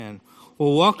Amen.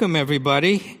 Well, welcome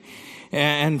everybody.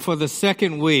 And for the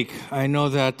second week, I know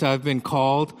that I've been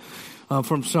called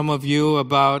from some of you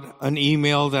about an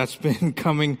email that's been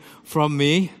coming from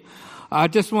me. I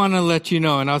just want to let you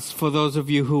know, and for those of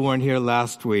you who weren't here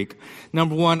last week,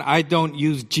 number one, I don't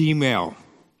use Gmail.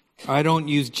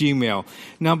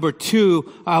 Number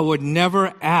two, I would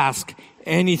never ask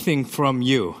anything from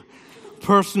you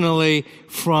personally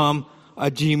from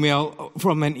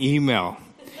an email.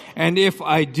 And if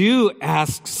I do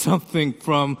ask something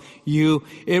from you,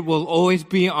 it will always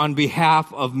be on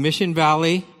behalf of Mission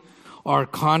Valley, our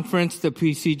conference, the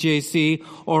PCJC,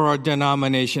 or our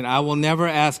denomination. I will never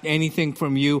ask anything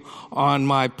from you on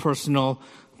my personal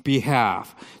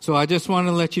behalf. So I just want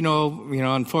to let you know,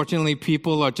 unfortunately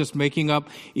people are just making up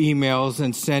emails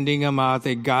and sending them out.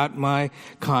 They got my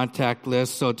contact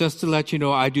list. So just to let you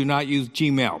know, I do not use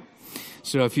Gmail.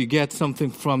 So if you get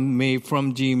something from me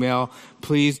from Gmail,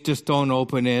 please just don't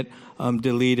open it,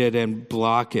 delete it, and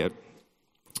block it.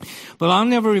 But I'll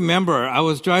never remember, I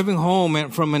was driving home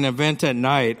from an event at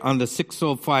night on the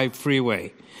 605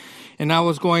 freeway, and I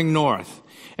was going north.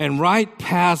 And right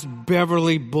past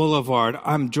Beverly Boulevard,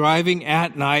 I'm driving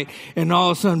at night, and all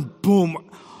of a sudden,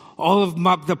 boom, all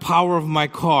of the power of my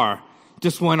car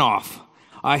just went off.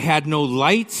 I had no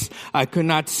lights. I could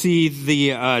not see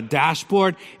the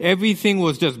dashboard. Everything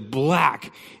was just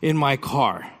black in my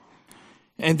car.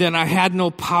 And then I had no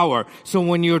power. So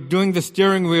when you're doing the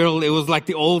steering wheel, it was like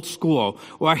the old school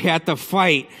where I had to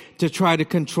fight to try to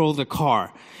control the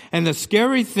car. And the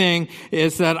scary thing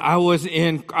is that I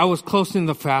was close in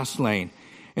the fast lane.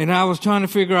 And I was trying to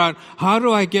figure out, how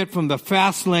do I get from the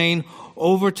fast lane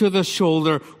over to the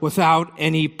shoulder without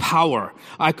any power?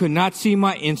 I could not see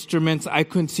my instruments. I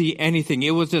couldn't see anything.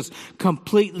 It was just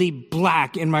completely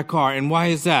black in my car. And why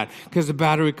is that? Because the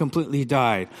battery completely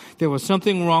died. There was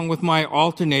something wrong with my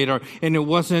alternator, and it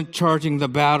wasn't charging the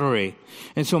battery.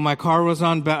 And so my car was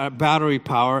on battery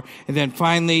power, and then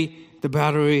finally the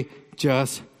battery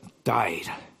just died.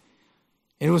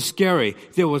 It was scary.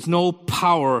 There was no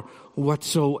power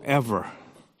whatsoever.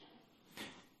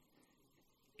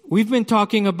 We've been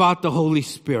talking about the Holy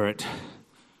Spirit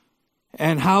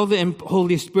and how the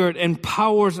Holy Spirit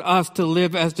empowers us to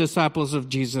live as disciples of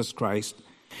Jesus Christ.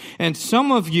 And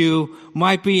some of you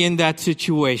might be in that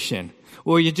situation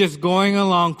where you're just going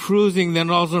along, cruising, then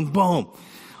all of a sudden, boom,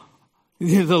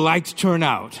 the lights turn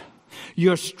out.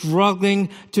 You're struggling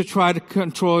to try to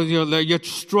control you're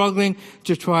struggling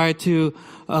to try to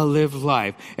live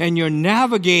life. And you're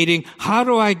navigating, how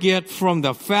do I get from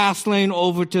the fast lane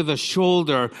over to the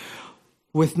shoulder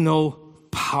with no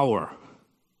power?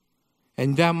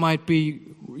 And that might be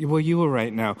where you are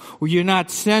right now, where you're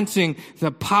not sensing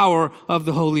the power of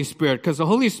the Holy Spirit, because the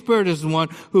Holy Spirit is the one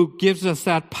who gives us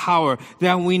that power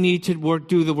that we need to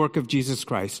do the work of Jesus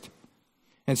Christ.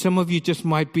 And some of you just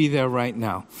might be there right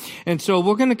now. And so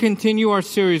we're going to continue our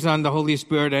series on the Holy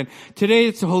Spirit. And today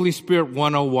it's the Holy Spirit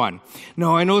 101.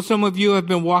 Now, I know some of you have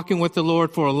been walking with the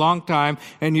Lord for a long time,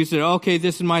 and you said, okay,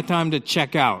 this is my time to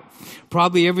check out.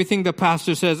 Probably everything the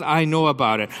pastor says, I know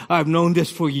about it. I've known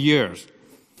this for years.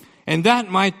 And that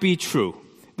might be true.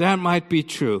 That might be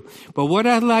true. But what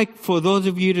I'd like for those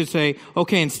of you to say,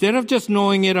 okay, instead of just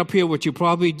knowing it up here, which you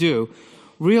probably do,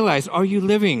 realize, are you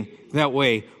living that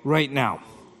way right now?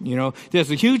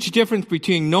 There's a huge difference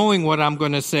between knowing what I'm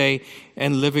going to say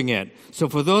and living it. So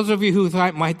for those of you who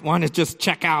might want to just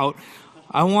check out,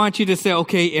 I want you to say,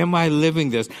 okay, am I living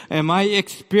this? Am I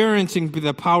experiencing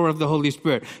the power of the Holy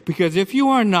Spirit? Because if you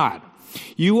are not,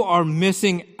 you are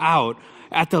missing out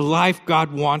at the life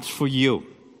God wants for you.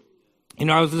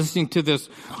 I was listening to this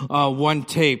one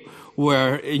tape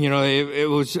where, it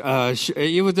was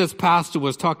this pastor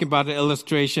was talking about an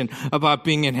illustration about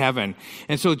being in heaven.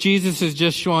 And so Jesus is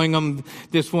just showing him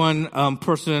this one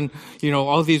person,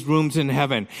 all these rooms in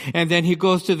heaven. And then he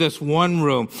goes to this one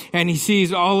room and he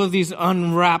sees all of these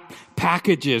unwrapped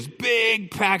packages, big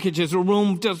packages, a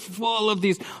room just full of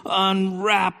these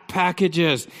unwrapped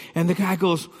packages. And the guy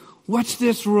goes, "What's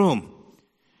this room?"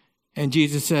 And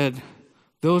Jesus said,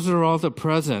 "Those are all the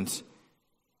presents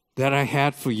that I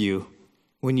had for you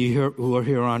when you were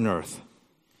here on earth.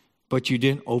 But you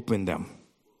didn't open them.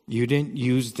 You didn't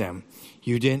use them.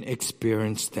 You didn't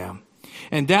experience them."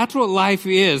 And that's what life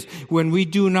is when we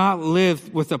do not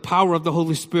live with the power of the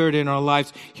Holy Spirit in our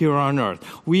lives here on earth.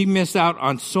 We miss out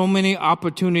on so many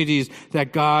opportunities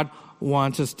that God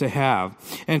wants us to have.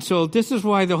 And so this is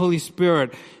why the Holy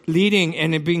Spirit leading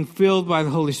and being filled by the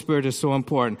Holy Spirit is so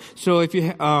important. So if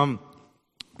you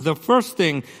the first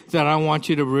thing that I want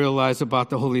you to realize about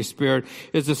the Holy Spirit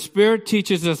is the Spirit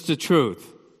teaches us the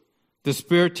truth. The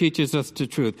Spirit teaches us the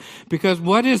truth. Because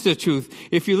what is the truth?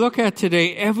 If you look at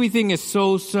today, everything is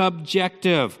so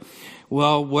subjective.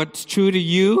 Well, what's true to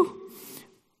you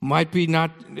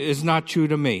is not true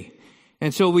to me.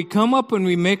 And so we come up and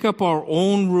we make up our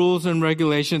own rules and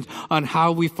regulations on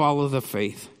how we follow the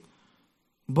faith.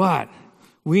 But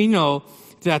we know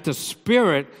that the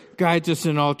Spirit guides us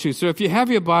in all truth. So if you have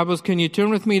your Bibles, can you turn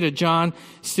with me to John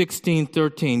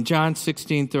 16:13? John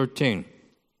 16:13.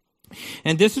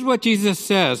 And this is what Jesus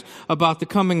says about the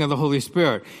coming of the Holy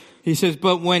Spirit. He says,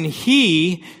 but when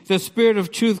He, the Spirit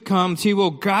of truth, comes, He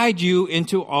will guide you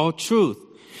into all truth.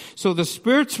 So the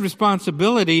Spirit's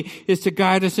responsibility is to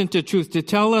guide us into truth, to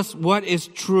tell us what is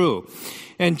true.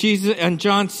 And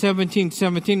John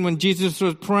 17:17, when Jesus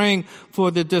was praying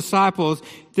for the disciples,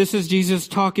 this is Jesus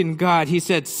talking to God. He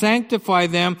said, sanctify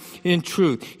them in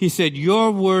truth. He said,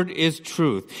 your word is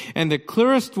truth. And the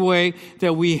clearest way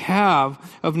that we have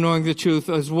of knowing the truth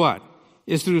is what?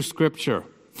 Is through Scripture.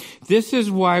 This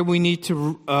is why we need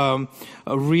to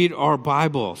read our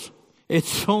Bibles. It's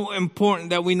so important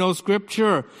that we know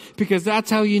Scripture, because that's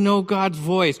how you know God's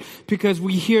voice. Because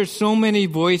we hear so many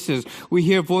voices. We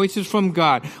hear voices from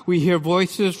God. We hear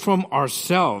voices from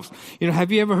ourselves. You know,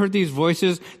 have you ever heard these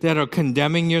voices that are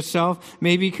condemning yourself?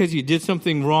 Maybe because you did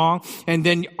something wrong, and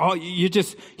then you're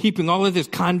just heaping all of this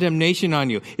condemnation on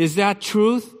you. Is that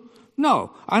truth?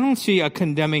 No, I don't see a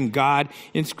condemning God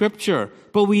in Scripture,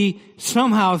 but we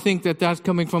somehow think that that's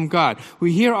coming from God.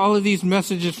 We hear all of these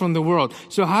messages from the world.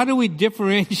 So how do we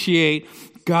differentiate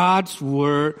God's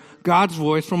word, God's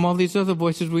voice from all these other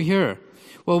voices we hear?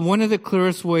 Well, one of the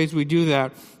clearest ways we do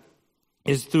that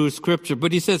is through Scripture.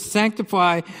 But He says,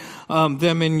 sanctify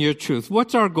them in your truth.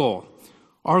 What's our goal?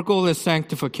 Our goal is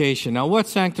sanctification. Now,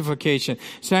 what's sanctification?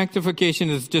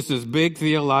 Sanctification is just this big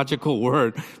theological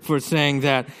word for saying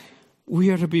that we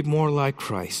are to be more like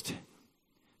Christ.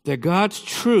 That God's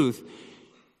truth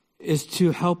is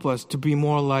to help us to be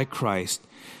more like Christ,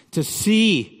 to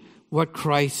see what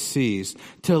Christ sees,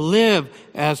 to live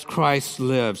as Christ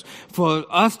lives, for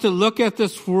us to look at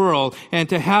this world and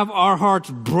to have our hearts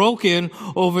broken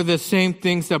over the same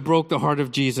things that broke the heart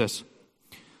of Jesus.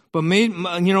 But a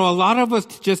lot of us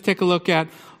just take a look at,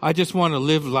 I just want to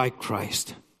live like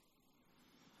Christ.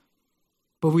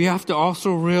 But we have to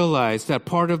also realize that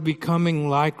part of becoming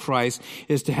like Christ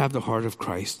is to have the heart of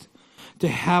Christ, to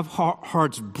have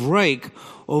hearts break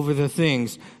over the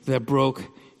things that broke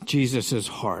Jesus'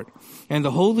 heart. And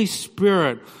the Holy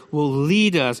Spirit will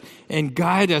lead us and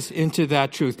guide us into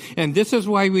that truth. And this is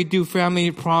why we do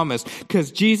Family Promise,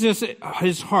 because Jesus,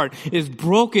 His heart is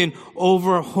broken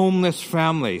over homeless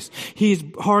families. His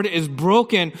heart is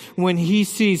broken when He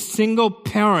sees single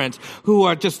parents who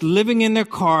are just living in their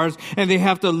cars, and they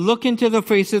have to look into the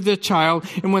face of the child.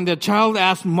 And when the child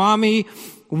asks, Mommy,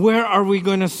 where are we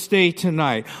going to stay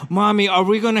tonight? Mommy, are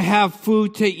we going to have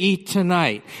food to eat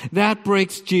tonight? That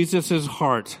breaks Jesus'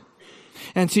 heart.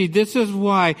 And see, this is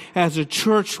why, as a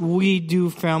church, we do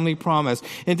Family Promise.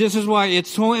 And this is why it's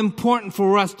so important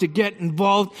for us to get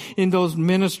involved in those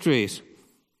ministries.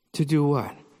 To do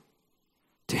what?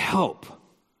 To help.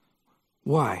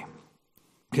 Why?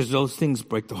 Because those things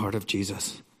break the heart of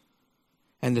Jesus.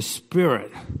 And the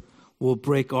Spirit will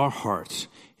break our hearts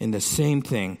in the same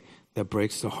thing that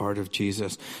breaks the heart of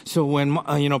Jesus. So when,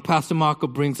 Pastor Marco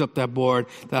brings up that board,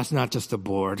 that's not just a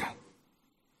board.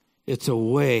 It's a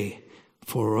way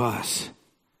for us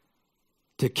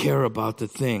to care about the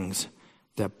things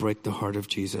that break the heart of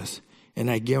Jesus. And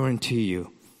I guarantee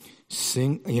you,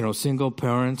 single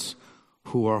parents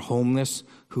who are homeless,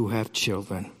 who have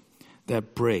children,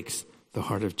 that breaks the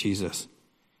heart of Jesus.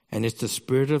 And it's the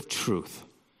Spirit of truth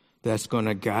that's going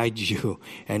to guide you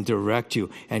and direct you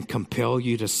and compel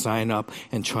you to sign up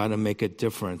and try to make a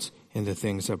difference in the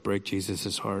things that break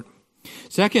Jesus' heart.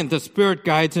 Second, the Spirit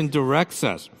guides and directs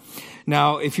us.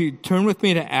 Now, if you turn with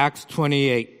me to Acts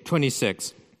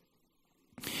 28:26,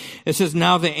 it says,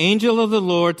 now the angel of the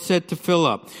Lord said to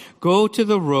Philip, go to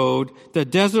the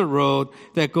desert road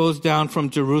that goes down from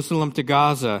Jerusalem to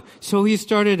Gaza. So he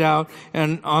started out,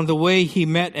 and on the way he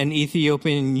met an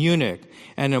Ethiopian eunuch,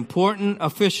 an important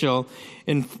official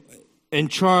in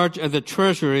charge of the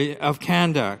treasury of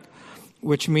Candace,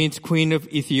 which means Queen of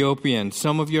Ethiopians.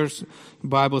 Some of your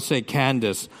Bibles say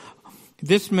Candace.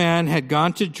 This man had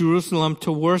gone to Jerusalem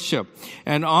to worship,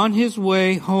 and on his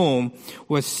way home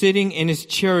was sitting in his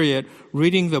chariot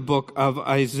reading the book of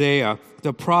Isaiah,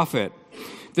 the prophet.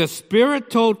 The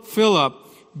Spirit told Philip,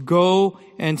 go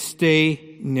and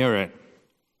stay near it.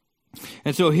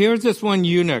 And so here's this one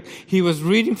eunuch. He was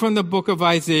reading from the book of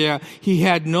Isaiah. He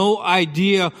had no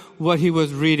idea what he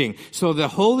was reading. So the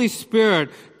Holy Spirit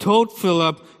told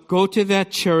Philip, go to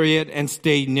that chariot and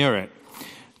stay near it.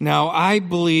 Now, I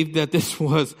believe that this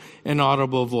was an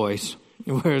audible voice,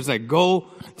 where it's like, go,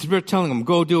 the Spirit telling him,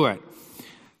 go do it.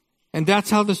 And that's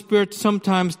how the Spirit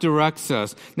sometimes directs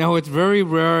us. Now, it's very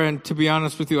rare, and to be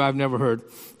honest with you, I've never heard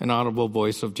an audible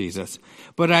voice of Jesus.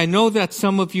 But I know that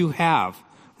some of you have,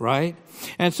 right?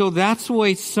 And so that's the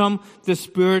way the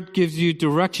Spirit gives you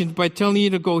directions by telling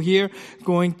you to go here,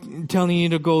 telling you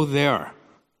to go there.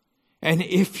 And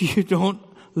if you don't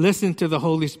listen to the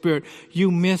Holy Spirit, you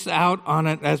miss out on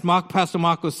it. As Pastor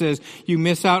Marco says, you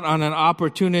miss out on an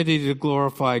opportunity to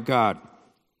glorify God.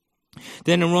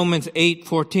 Then in Romans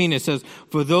 8:14 it says,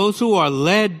 for those who are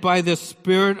led by the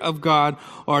Spirit of God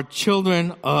are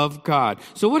children of God.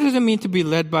 So what does it mean to be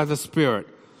led by the Spirit?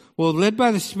 Well, led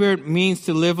by the Spirit means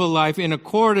to live a life in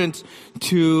accordance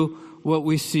to what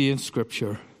we see in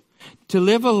Scripture. To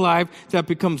live a life that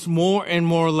becomes more and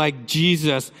more like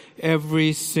Jesus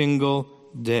every single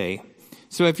day.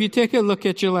 So if you take a look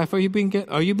at your life, are you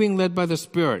being led by the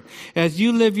Spirit? As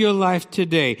you live your life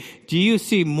today, do you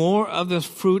see more of the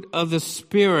fruit of the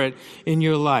Spirit in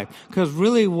your life? Because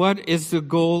really, what is the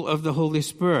goal of the Holy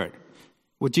Spirit?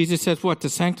 Well, Jesus says what? To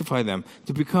sanctify them,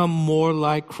 to become more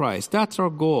like Christ. That's our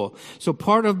goal. So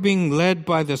part of being led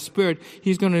by the Spirit,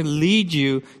 He's going to lead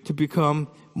you to become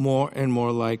more and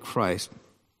more like Christ.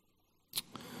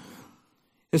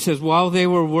 It says, while they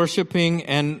were worshiping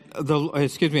in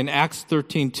Acts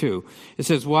 13:2, it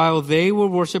says, while they were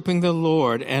worshiping the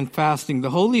Lord and fasting,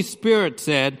 the Holy Spirit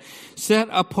said, set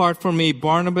apart for me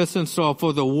Barnabas and Saul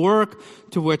for the work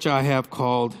to which I have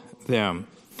called them.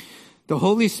 The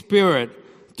Holy Spirit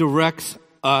directs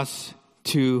us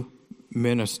to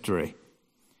ministry.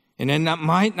 And then that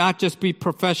might not just be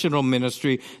professional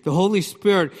ministry. The Holy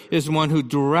Spirit is one who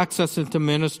directs us into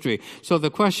ministry. So the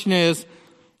question is,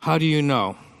 how do you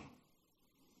know?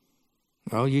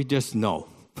 Well, you just know.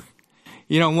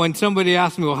 You know, when somebody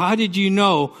asks me, well, how did you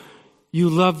know you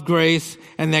love Grace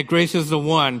and that Grace is the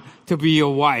one to be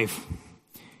your wife?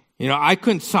 You know, I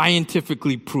couldn't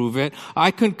scientifically prove it.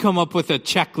 I couldn't come up with a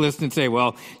checklist and say,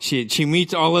 well, she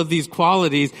meets all of these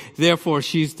qualities, therefore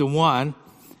she's the one.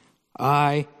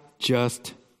 I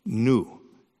just knew.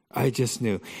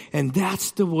 And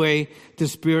that's the way the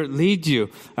Spirit leads you.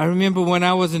 I remember when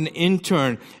I was an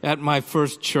intern at my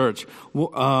first church,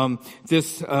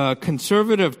 this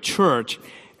conservative church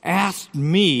asked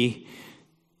me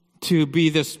to be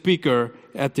the speaker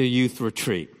at the youth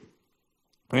retreat.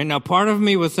 Right? Now, part of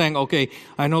me was saying, okay,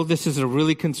 I know this is a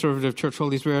really conservative church,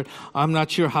 Holy Spirit. I'm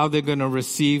not sure how they're going to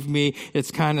receive me.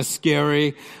 It's kind of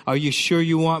scary. Are you sure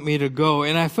you want me to go?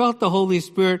 And I felt the Holy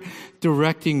Spirit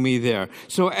directing me there.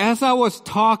 So as I was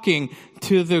talking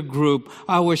to the group,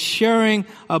 I was sharing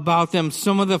about them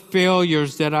some of the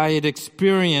failures that I had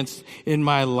experienced in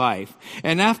my life.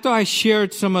 And after I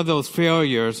shared some of those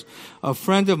failures, a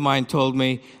friend of mine told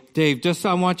me, Dave, just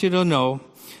I want you to know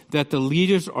that the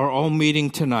leaders are all meeting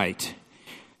tonight,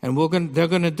 and they're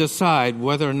going to decide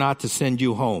whether or not to send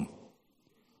you home.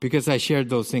 Because I shared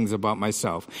those things about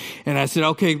myself. And I said,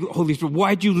 okay, Holy Spirit,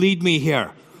 why'd you lead me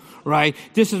here? Right?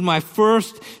 This is my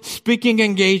first speaking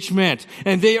engagement,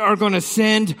 and they are going to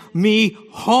send me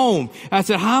home. I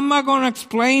said, how am I going to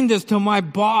explain this to my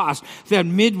boss that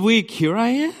midweek, here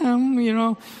I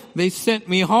am, they sent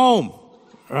me home,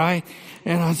 right?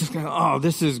 And I was just going, oh,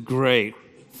 this is great.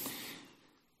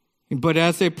 But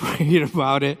as they prayed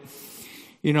about it,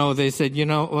 they said, you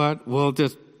know what, we'll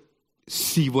just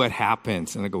see what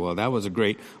happens. And I go, well, that was a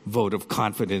great vote of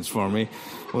confidence for me.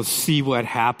 We'll see what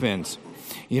happens.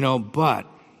 But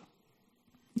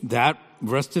that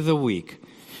rest of the week,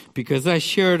 because I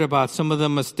shared about some of the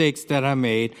mistakes that I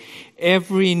made,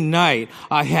 every night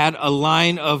I had a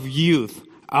line of youth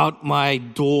out my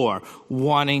door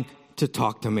wanting to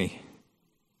talk to me.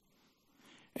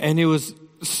 And it was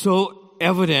so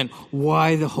evident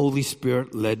why the Holy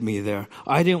Spirit led me there.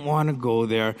 I didn't want to go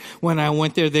there. When I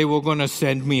went there, they were going to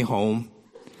send me home,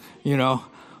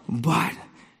 But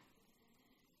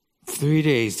 3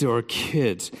 days, there were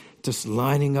kids just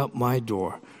lining up my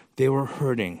door. They were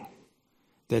hurting,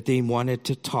 that they wanted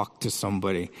to talk to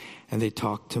somebody, and they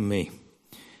talked to me.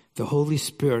 The Holy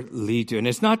Spirit leads you. And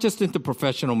it's not just into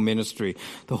professional ministry.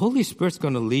 The Holy Spirit's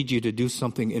going to lead you to do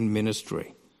something in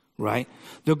ministry. Right?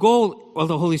 The goal of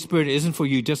the Holy Spirit isn't for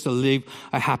you just to live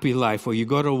a happy life where you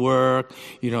go to work,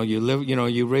 you live,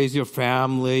 you raise your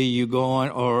family, you go on,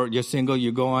 or you're single,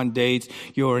 you go on dates,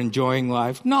 you're enjoying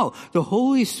life. No, the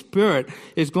Holy Spirit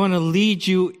is going to lead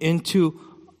you into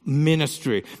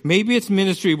ministry. Maybe it's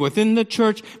ministry within the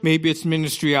church. Maybe it's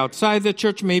ministry outside the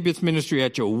church. Maybe it's ministry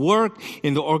at your work,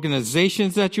 in the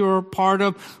organizations that you're a part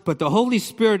of. But the Holy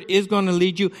Spirit is going to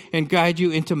lead you and guide you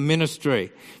into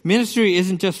ministry. Ministry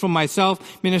isn't just for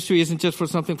myself. Ministry isn't just for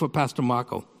something for Pastor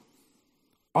Marco.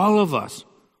 All of us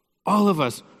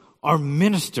are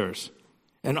ministers.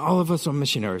 And all of us are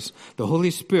missionaries. The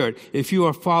Holy Spirit, if you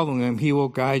are following Him, He will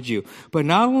guide you. But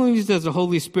not only does the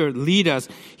Holy Spirit lead us,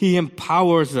 He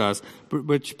empowers us.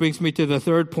 Which brings me to the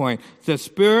third point. The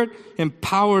Spirit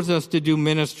empowers us to do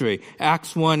ministry.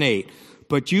 Acts 1:8.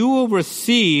 But you will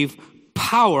receive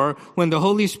power when the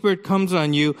Holy Spirit comes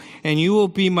on you, and you will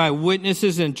be my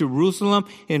witnesses in Jerusalem,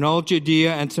 in all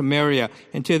Judea and Samaria,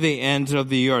 and to the ends of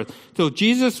the earth. So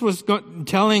Jesus was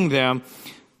telling them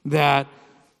that,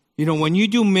 when you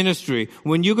do ministry,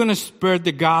 when you're going to spread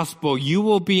the gospel, you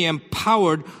will be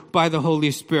empowered by the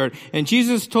Holy Spirit. And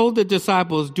Jesus told the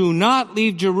disciples, do not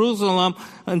leave Jerusalem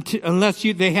unless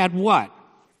they had what?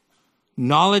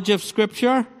 Knowledge of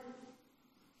Scripture?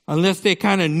 Unless they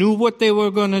kind of knew what they were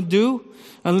going to do?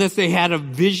 Unless they had a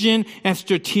vision and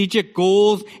strategic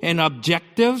goals and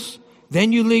objectives?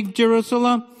 Then you leave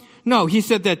Jerusalem? No, He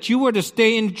said that you were to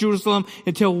stay in Jerusalem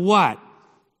until what?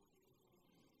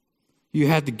 You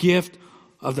had the gift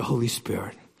of the Holy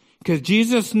Spirit. Because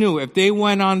Jesus knew if they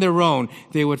went on their own,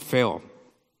 they would fail.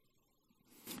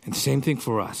 And same thing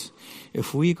for us.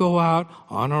 If we go out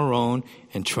on our own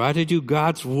and try to do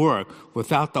God's work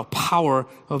without the power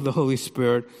of the Holy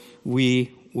Spirit,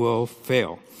 we will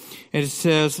fail. And it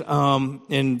says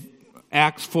in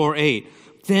Acts 4:8,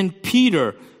 then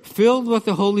Peter, filled with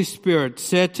the Holy Spirit,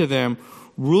 said to them,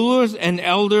 rulers and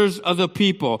elders of the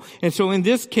people. And so in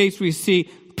this case, we see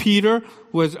Peter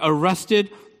was arrested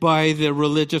by the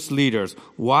religious leaders.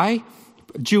 Why?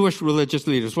 Jewish religious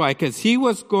leaders. Why? Because he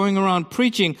was going around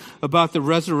preaching about the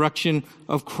resurrection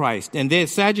of Christ. And the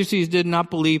Sadducees did not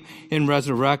believe in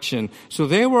resurrection. So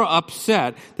they were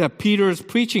upset that Peter is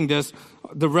preaching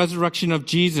the resurrection of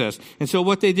Jesus. And so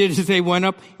what they did is they went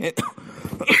up and,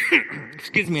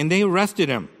 and they arrested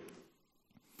him.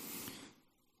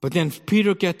 But then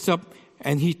Peter gets up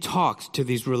and he talks to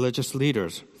these religious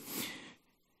leaders.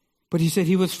 But he said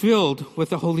he was filled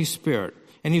with the Holy Spirit.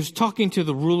 And he was talking to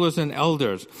the rulers and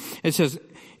elders. It says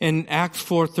in Acts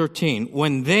 4:13,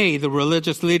 when they, the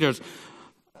religious leaders,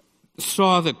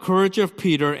 saw the courage of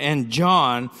Peter and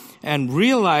John and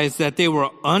realized that they were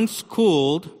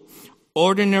unschooled,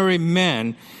 ordinary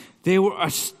men, they were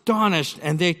astonished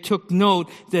and they took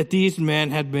note that these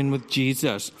men had been with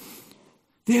Jesus.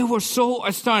 They were so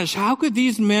astonished. How could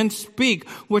these men speak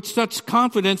with such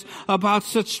confidence about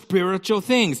such spiritual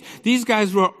things? These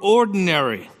guys were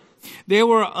ordinary. They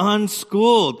were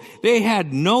unschooled. They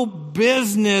had no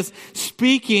business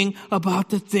speaking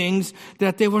about the things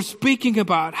that they were speaking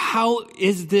about. How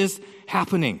is this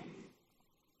happening?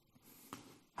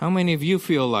 How many of you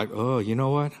feel like, oh, you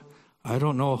know what? I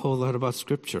don't know a whole lot about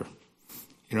Scripture.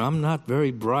 I'm not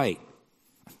very bright.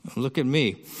 Look at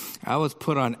me. I was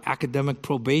put on academic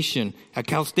probation at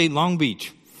Cal State Long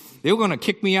Beach. They were going to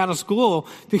kick me out of school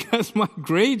because my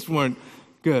grades weren't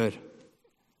good.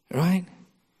 Right?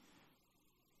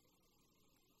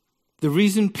 The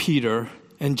reason Peter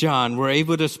and John were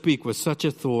able to speak with such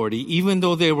authority, even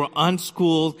though they were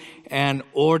unschooled and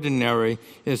ordinary,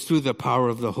 is through the power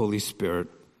of the Holy Spirit.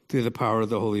 Through the power of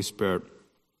the Holy Spirit.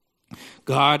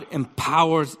 God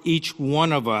empowers each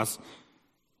one of us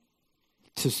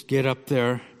to get up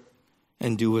there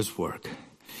and do His work.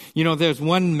 There's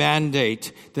one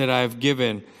mandate that I've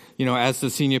given, as the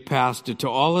senior pastor to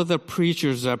all of the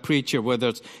preachers that preach here, whether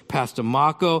it's Pastor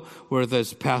Marco, whether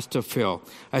it's Pastor Phil.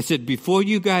 I said, before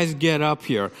you guys get up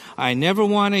here, I never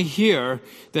want to hear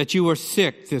that you were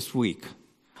sick this week.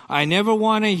 I never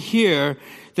want to hear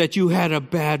that you had a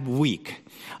bad week.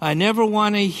 I never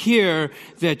want to hear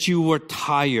that you were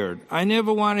tired. I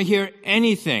never want to hear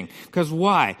anything. Because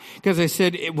why? Because I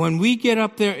said, when we get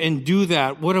up there and do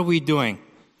that, what are we doing?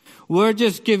 We're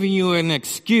just giving you an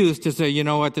excuse to say, you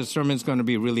know what, the sermon's going to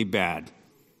be really bad.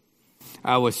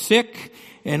 I was sick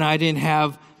and I didn't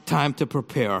have time to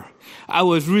prepare. I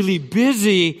was really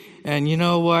busy and you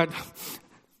know what?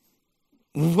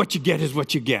 What you get is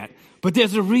what you get. But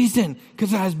there's a reason,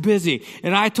 because I was busy.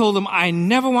 And I told them, I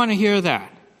never want to hear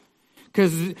that.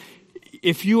 Because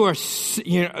if you are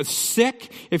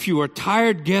sick, if you are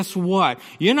tired, guess what?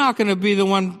 You're not going to be the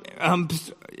one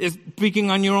speaking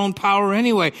on your own power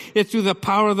anyway. It's through the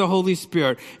power of the Holy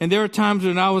Spirit. And there are times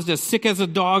when I was just sick as a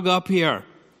dog up here.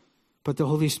 But the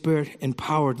Holy Spirit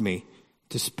empowered me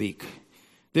to speak.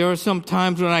 There are some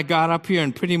times when I got up here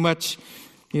and pretty much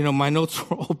my notes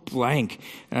were all blank.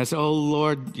 And I said, oh,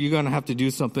 Lord, you're going to have to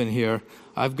do something here.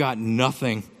 I've got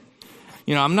nothing.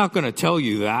 I'm not going to tell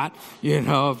you that.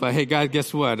 Hey, God,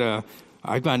 guess what?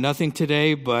 I've got nothing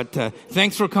today, but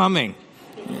thanks for coming.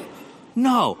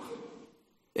 No.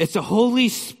 It's the Holy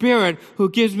Spirit who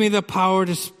gives me the power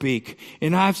to speak.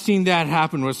 And I've seen that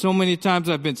happen where so many times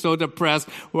I've been so depressed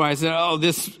where I said, oh,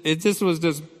 this was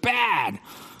just bad.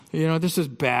 This is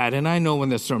bad. And I know when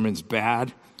the sermon's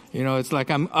bad. It's like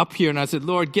I'm up here and I said,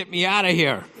 Lord, get me out of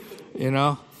here.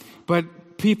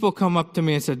 But people come up to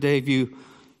me and say, Dave,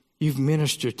 you've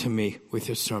ministered to me with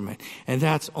your sermon. And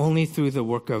that's only through the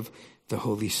work of the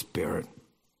Holy Spirit.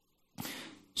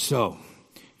 So,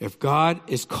 if God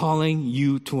is calling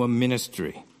you to a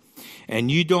ministry and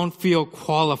you don't feel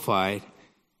qualified,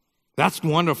 that's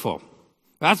wonderful.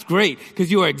 That's great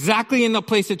because you are exactly in the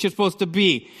place that you're supposed to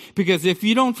be. Because if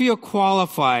you don't feel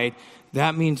qualified,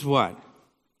 that means what?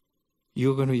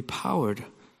 You're going to be powered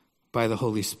by the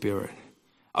Holy Spirit.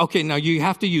 Okay, now you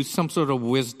have to use some sort of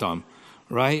wisdom,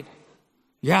 right?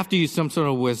 You have to use some sort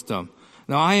of wisdom.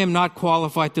 Now, I am not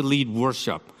qualified to lead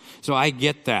worship, so I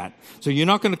get that. So you're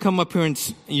not going to come up here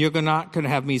and you're not going to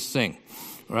have me sing,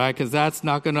 right? Because that's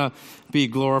not going to be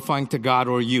glorifying to God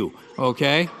or you,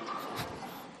 okay?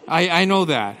 I know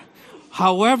that.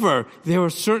 However, there are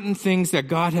certain things that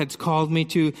God has called me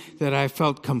to that I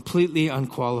felt completely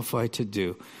unqualified to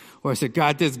do. Or I said,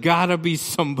 God, there's got to be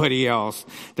somebody else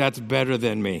that's better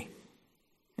than me.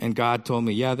 And God told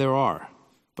me, yeah, there are,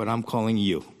 but I'm calling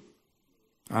you.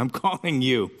 I'm calling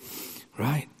you,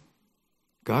 right?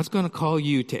 God's going to call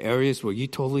you to areas where you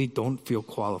totally don't feel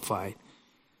qualified.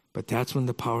 But that's when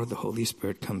the power of the Holy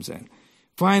Spirit comes in.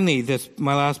 Finally,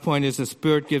 my last point is the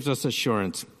Spirit gives us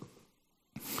assurance.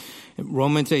 In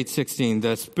Romans 8:16,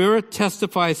 the Spirit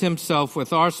testifies Himself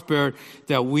with our spirit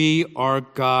that we are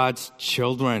God's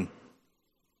children.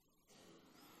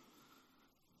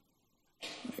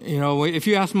 If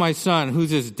you ask my son who's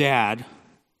his dad,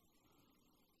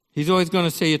 he's always going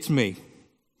to say it's me.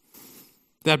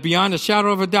 That beyond a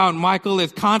shadow of a doubt, Michael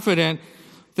is confident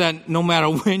that no matter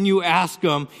when you ask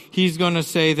him, he's going to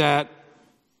say that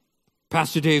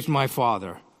Pastor Dave's my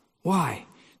father. Why?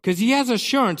 Because he has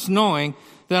assurance knowing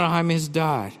that I'm his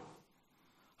dad.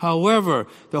 However,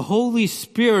 the Holy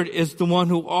Spirit is the one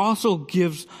who also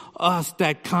gives us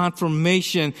that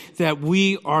confirmation that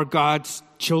we are God's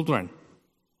children.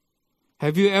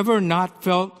 Have you ever not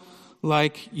felt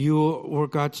like you were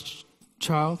God's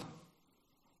child?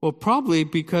 Well, probably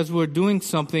because we're doing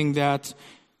something that's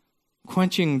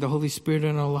quenching the Holy Spirit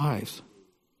in our lives.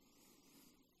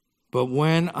 But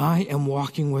when I am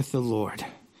walking with the Lord,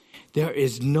 there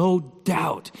is no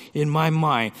doubt in my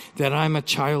mind that I'm a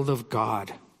child of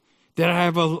God, that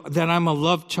I'm a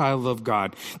loved child of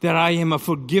God, that I am a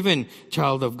forgiven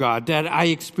child of God, that I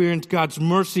experience God's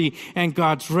mercy and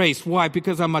God's grace. Why?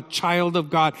 Because I'm a child of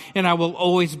God, and I will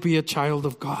always be a child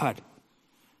of God.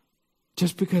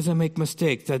 Just because I make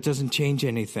mistakes, that doesn't change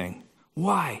anything.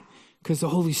 Why? Because the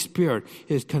Holy Spirit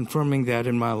is confirming that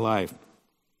in my life.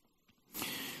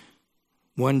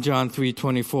 1 John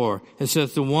 3:24, it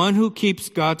says, the one who keeps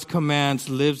God's commands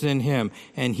lives in him,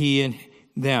 and he in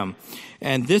them.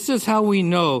 And this is how we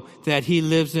know that he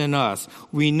lives in us.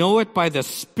 We know it by the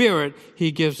Spirit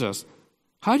he gives us.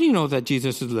 How do you know that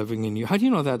Jesus is living in you? How do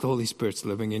you know that the Holy Spirit's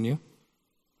living in you?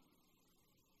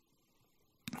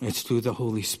 It's through the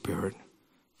Holy Spirit.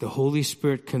 The Holy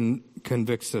Spirit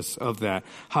convicts us of that.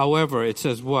 However, it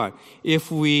says what?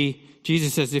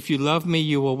 Jesus says, if you love me,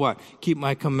 you will what? Keep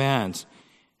my commands.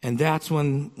 And that's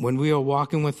when we are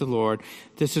walking with the Lord,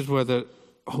 this is where the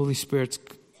Holy Spirit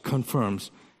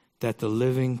confirms that the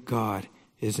living God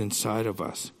is inside of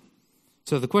us.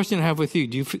 So the question I have with you,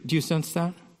 do you sense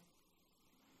that?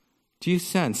 Do you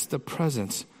sense the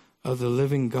presence of the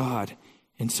living God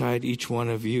inside each one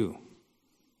of you?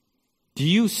 Do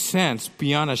you sense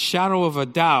beyond a shadow of a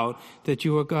doubt that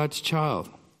you are God's child?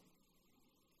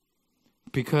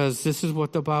 Because this is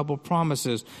what the Bible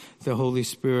promises the Holy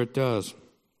Spirit does.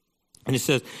 And it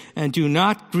says, and do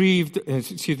not grieve, in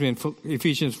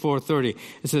Ephesians 4:30,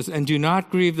 it says, and do not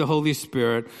grieve the Holy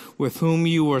Spirit with whom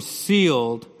you were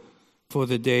sealed for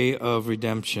the day of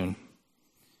redemption.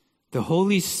 The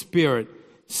Holy Spirit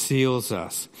seals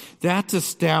us. That's a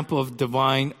stamp of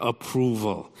divine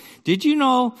approval. Did you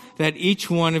know that each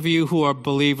one of you who are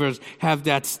believers have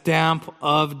that stamp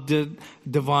of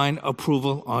divine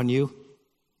approval on you?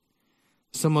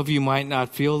 Some of you might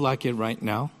not feel like it right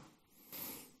now.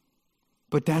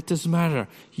 But that doesn't matter.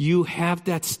 You have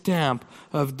that stamp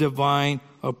of divine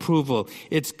approval.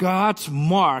 It's God's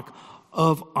mark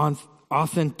of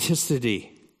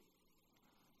authenticity.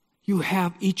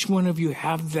 Each one of you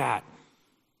have that.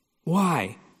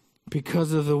 Why?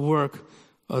 Because of the work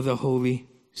of the Holy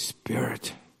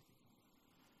Spirit.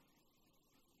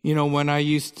 You know, when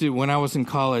I was in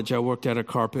college, I worked at a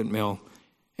carpet mill,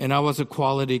 and I was a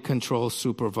quality control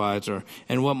supervisor.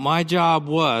 And what my job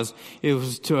was, it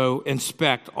was to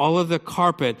inspect all of the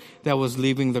carpet that was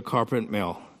leaving the carpet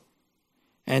mill,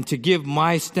 and to give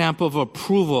my stamp of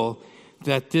approval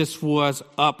that this was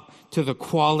up to the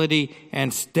quality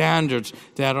and standards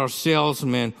that our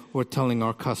salesmen were telling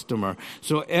our customer.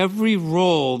 So every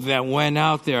roll that went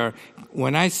out there,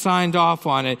 when I signed off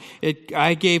on it,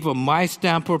 I gave my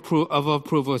stamp of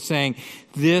approval saying,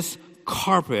 this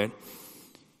carpet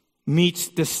meets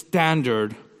the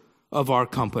standard of our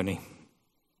company.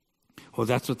 Well,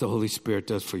 that's what the Holy Spirit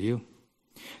does for you.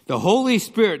 The Holy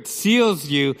Spirit seals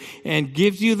you and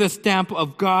gives you the stamp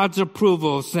of God's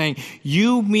approval, saying,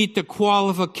 you meet the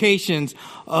qualifications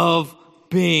of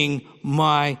being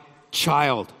my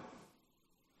child.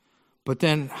 But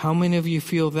then, how many of you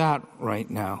feel that right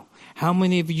now? How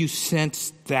many of you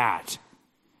sense that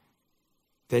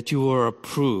you are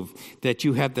approved, that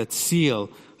you have that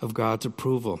seal of God's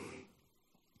approval?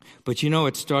 But you know,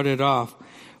 it started off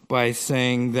by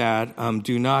saying that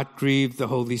do not grieve the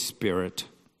Holy Spirit.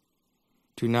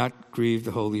 Do not grieve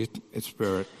the Holy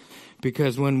Spirit.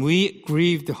 Because when we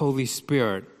grieve the Holy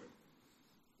Spirit,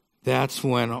 that's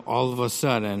when all of a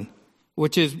sudden,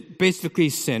 which is basically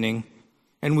sinning,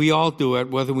 and we all do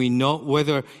it,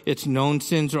 whether it's known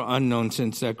sins or unknown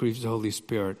sins that grieves the Holy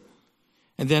Spirit.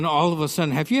 And then all of a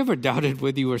sudden, have you ever doubted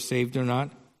whether you were saved or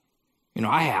not? You know,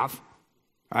 I have.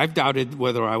 I've doubted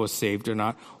whether I was saved or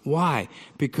not. Why?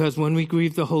 Because when we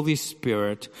grieve the Holy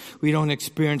Spirit, we don't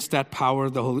experience that power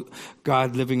of the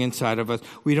God living inside of us.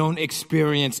 We don't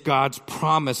experience God's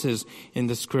promises in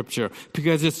the Scripture.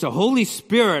 Because it's the Holy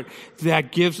Spirit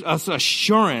that gives us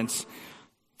assurance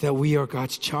that we are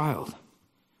God's child.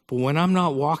 But when I'm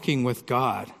not walking with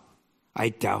God, I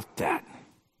doubt that.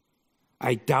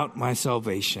 I doubt my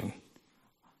salvation.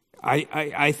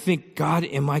 I think, God,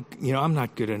 I'm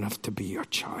not good enough to be your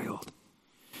child.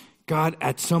 God,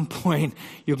 at some point,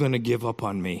 you're going to give up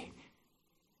on me.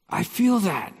 I feel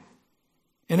that.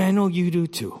 And I know you do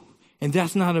too. And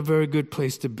that's not a very good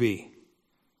place to be.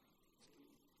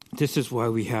 This is why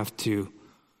we have to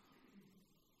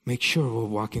make sure we're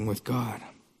walking with God.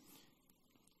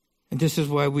 And this is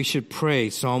why we should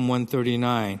pray Psalm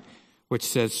 139, which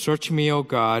says, search me, O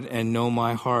God, and know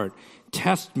my heart.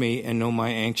 Test me and know my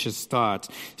anxious thoughts.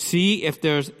 See if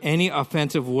there's any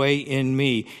offensive way in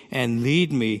me and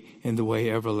lead me in the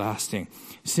way everlasting.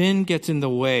 Sin gets in the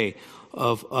way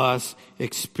of us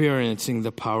experiencing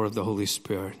the power of the Holy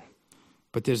Spirit.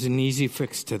 But there's an easy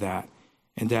fix to that,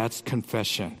 and that's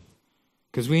confession.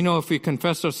 Because we know if we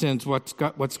confess our sins, what's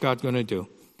God going to do?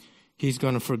 He's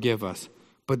going to forgive us.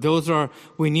 But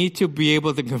we need to be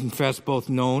able to confess both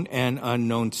known and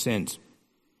unknown sins.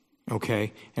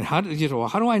 Okay? And how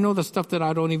do I know the stuff that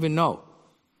I don't even know?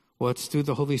 Well, it's through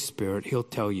the Holy Spirit. He'll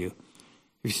tell you.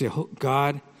 You say,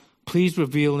 God, please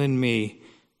reveal in me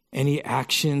any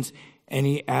actions,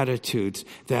 any attitudes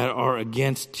that are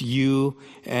against you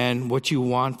and what you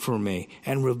want from me.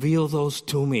 And reveal those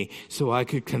to me so I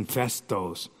could confess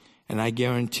those. And I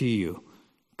guarantee you,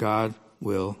 God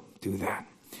will do that.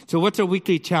 So what's our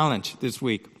weekly challenge this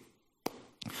week?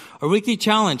 Our weekly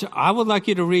challenge, I would like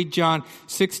you to read John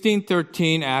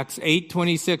 16:13, Acts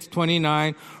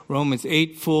 8:26-29, Romans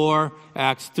 8:4,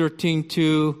 Acts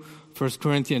 13:2, 1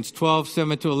 Corinthians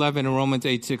 12:7-11, and Romans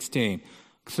 8:16.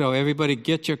 So everybody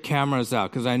get your cameras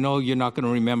out, because I know you're not going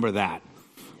to remember that.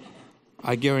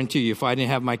 I guarantee you, if I didn't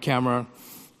have my camera,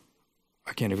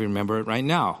 I can't even remember it right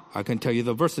now. I can tell you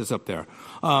the verses up there.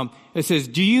 It says,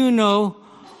 do you know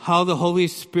how the Holy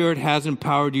Spirit has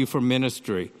empowered you for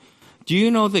ministry? Do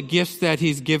you know the gifts that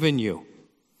He's given you?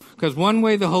 Because one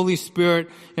way the Holy Spirit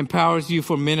empowers you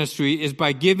for ministry is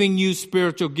by giving you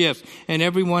spiritual gifts. And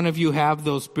every one of you have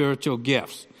those spiritual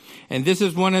gifts. And this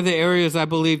is one of the areas I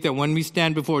believe that when we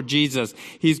stand before Jesus,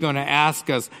 He's going to ask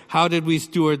us, how did we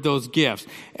steward those gifts?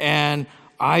 And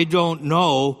I don't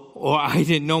know, or I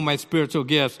didn't know my spiritual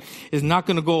gifts, is not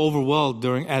going to go over well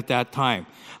at that time.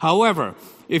 However,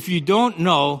 if you don't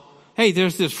know, hey,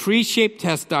 there's this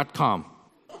freeshapetest.com.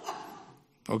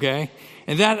 Okay?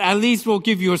 And that at least will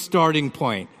give you a starting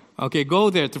point. Okay, go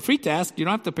there. It's a free test. You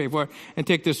don't have to pay for it. And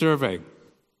take the survey.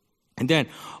 And then,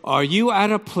 are you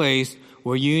at a place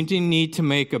where you need to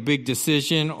make a big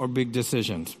decision or big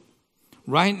decisions?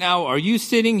 Right now, are you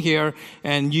sitting here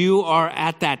and you are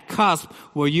at that cusp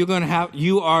where you're going to have,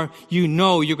 you're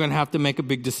going to have to make a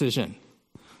big decision?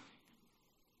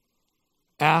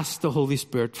 Ask the Holy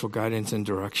Spirit for guidance and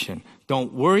direction.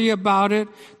 Don't worry about it.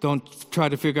 Don't try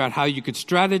to figure out how you could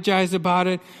strategize about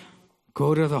it.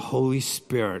 Go to the Holy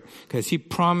Spirit because He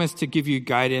promised to give you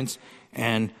guidance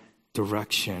and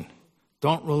direction.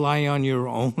 Don't rely on your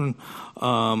own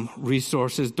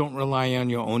resources. Don't rely on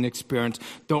your own experience.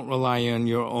 Don't rely on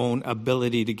your own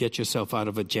ability to get yourself out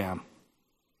of a jam.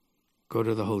 Go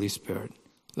to the Holy Spirit.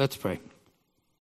 Let's pray.